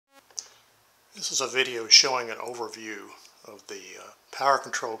This is a video showing an overview of the power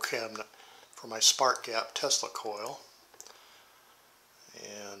control cabinet for my spark gap Tesla coil,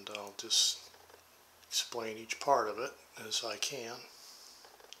 and I'll just explain each part of it as I can.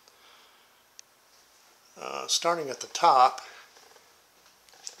 Starting at the top,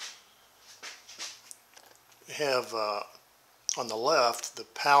 we have on the left the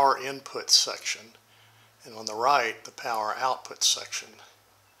power input section, and on the right the power output section.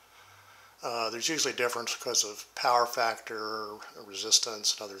 There's usually a difference because of power factor,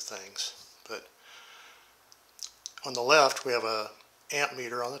 resistance, and other things. But on the left we have a amp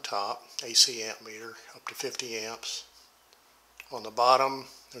meter on the top, AC amp meter, up to 50 amps. On the bottom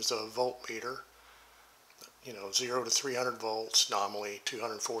there's a voltmeter, 0 to 300 volts, nominally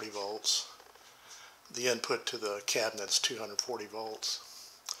 240 volts. The input to the cabinet's 240 volts.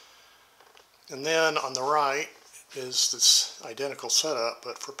 And then on the right is this identical setup,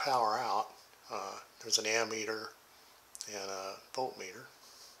 but for power out. There's an ammeter and a voltmeter.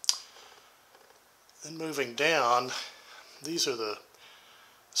 Then moving down, these are the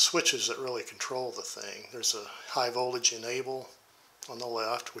switches that really control the thing. There's a high voltage enable on the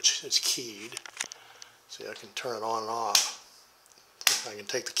left, which is keyed. See, I can turn it on and off. I can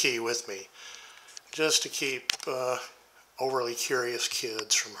take the key with me just to keep overly curious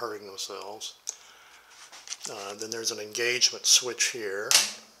kids from hurting themselves. Then there's an engagement switch here,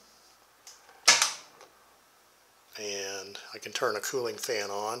 and I can turn a cooling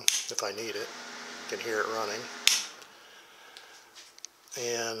fan on if I need it. You can hear it running.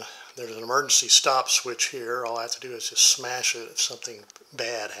 And there's an emergency stop switch here. All I have to do is just smash it if something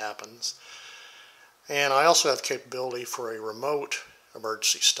bad happens. And I also have capability for a remote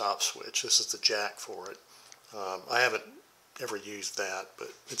emergency stop switch. This is the jack for it. I haven't ever used that,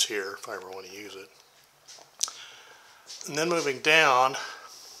 but it's here if I ever want to use it. And then moving down,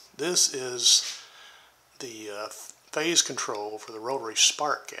 this is the phase control for the rotary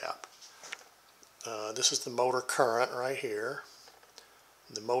spark gap. This is the motor current right here,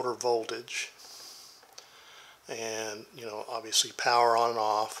 the motor voltage, and obviously power on and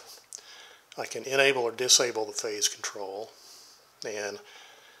off. I can enable or disable the phase control, and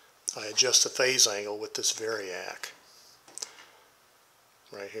I adjust the phase angle with this variac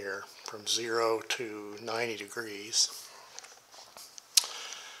right here from 0 to 90 degrees.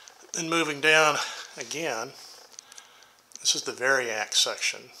 Then moving down again, this is the variac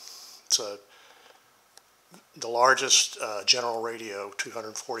section. It's the largest general radio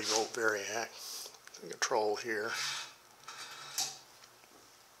 240 volt variac control here.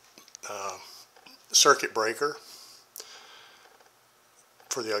 Circuit breaker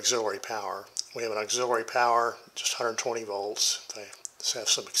for the auxiliary power. We have an auxiliary power, just 120 volts. I just have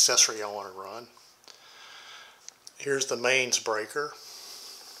some accessory I want to run. Here's the mains breaker.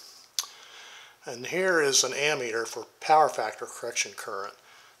 And here is an ammeter for power factor correction current.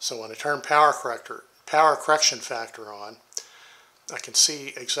 So when I turn power correction factor on, I can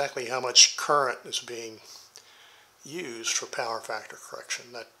see exactly how much current is being used for power factor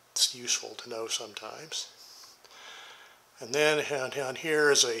correction. That's useful to know sometimes. And then down here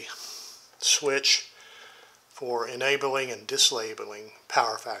is a switch for enabling and disablling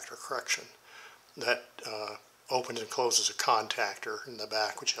power factor correction. That opens and closes a contactor in the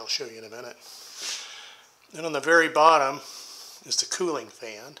back, which I'll show you in a minute. Then on the very bottom is the cooling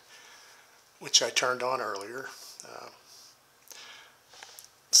fan, which I turned on earlier.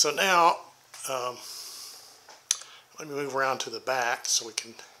 So now, let me move around to the back so we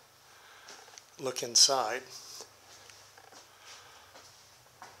can look inside.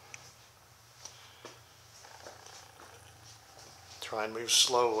 Try and move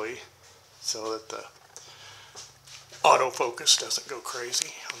slowly so that the autofocus doesn't go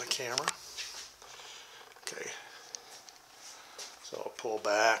crazy on the camera. Okay, so I'll pull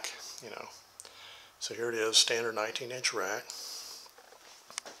back, So here it is, standard 19-inch rack.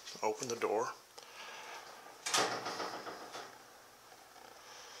 Open the door.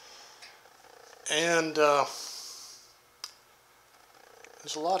 And there's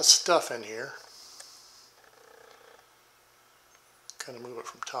a lot of stuff in here. Kind of move it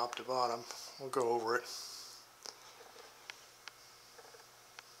from top to bottom. We'll go over it.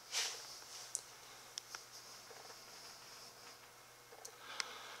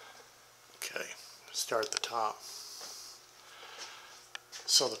 Okay, start at the top.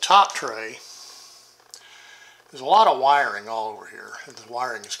 So the top tray, there's a lot of wiring all over here, and the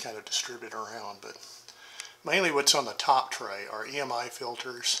wiring is kind of distributed around, but mainly what's on the top tray are EMI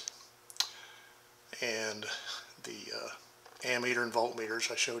filters and the ammeter and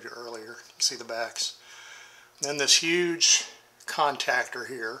voltmeters I showed you earlier. You can see the backs. And then this huge contactor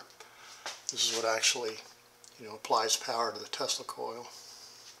here This is what actually, applies power to the Tesla coil.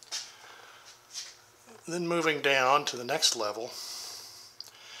 Then moving down to the next level,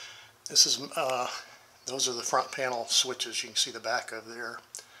 this is those are the front panel switches you can see the back of there.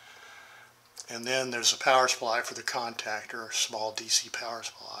 And then there's a power supply for the contactor, a small DC power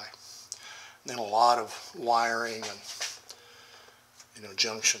supply. And then a lot of wiring and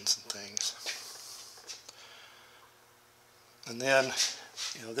junctions and things. And then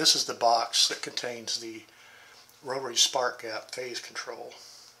this is the box that contains the rotary spark gap phase control.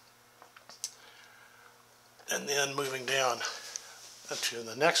 And then moving down to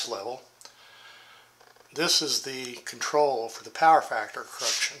the next level, this is the control for the power factor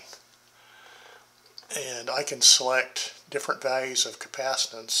correction. And I can select different values of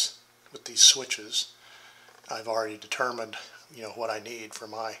capacitance with these switches. I've already determined what I need for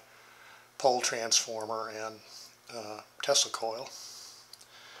my pole transformer and Tesla coil.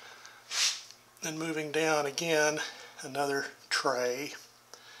 And moving down again, another tray.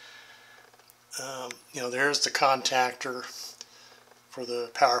 There's the contactor for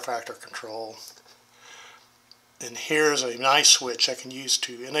the power factor control. And here's a nice switch I can use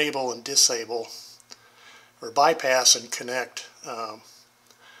to enable and disable or bypass and connect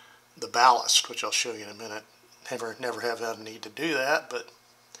the ballast, which I'll show you in a minute. Never have had a need to do that, but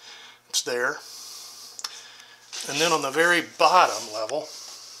it's there. And then on the very bottom level,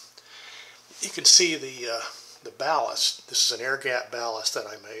 you can see the ballast. This is an air gap ballast that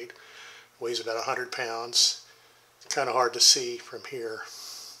I made. It weighs about 100 pounds. It's kind of hard to see from here,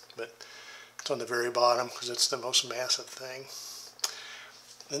 but it's on the very bottom because it's the most massive thing.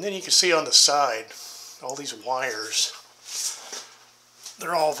 And then you can see on the side all these wires.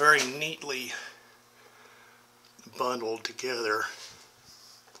 They're all very neatly bundled together.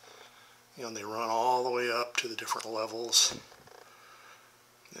 And they run all the way up to the different levels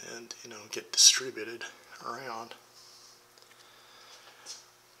and get distributed around.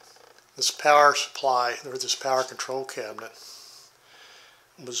 This power supply, or this power control cabinet,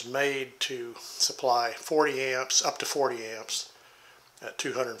 was made to supply 40 amps, up to 40 amps at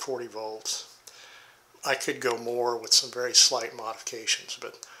 240 volts. I could go more with some very slight modifications,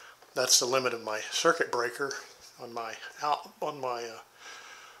 but that's the limit of my circuit breaker on my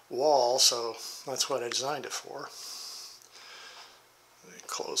wall, so that's what I designed it for. Let me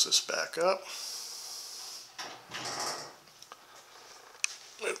close this back up.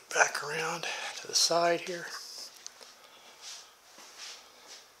 Move back around to the side here.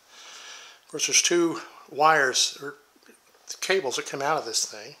 Of course, there's two wires or cables that come out of this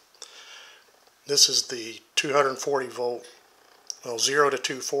thing. This is the 240 volt, 0 to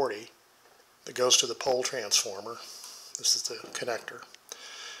 240 that goes to the pole transformer. This is the connector.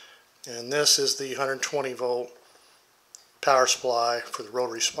 And this is the 120 volt power supply for the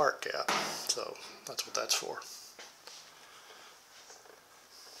rotary spark gap. So that's what that's for.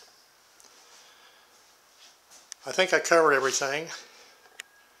 I think I covered everything.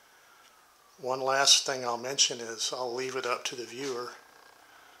 One last thing I'll mention is I'll leave it up to the viewer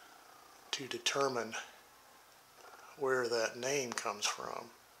to determine where that name comes from.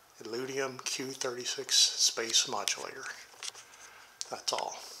 Illudium Q36 space modulator. That's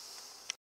all.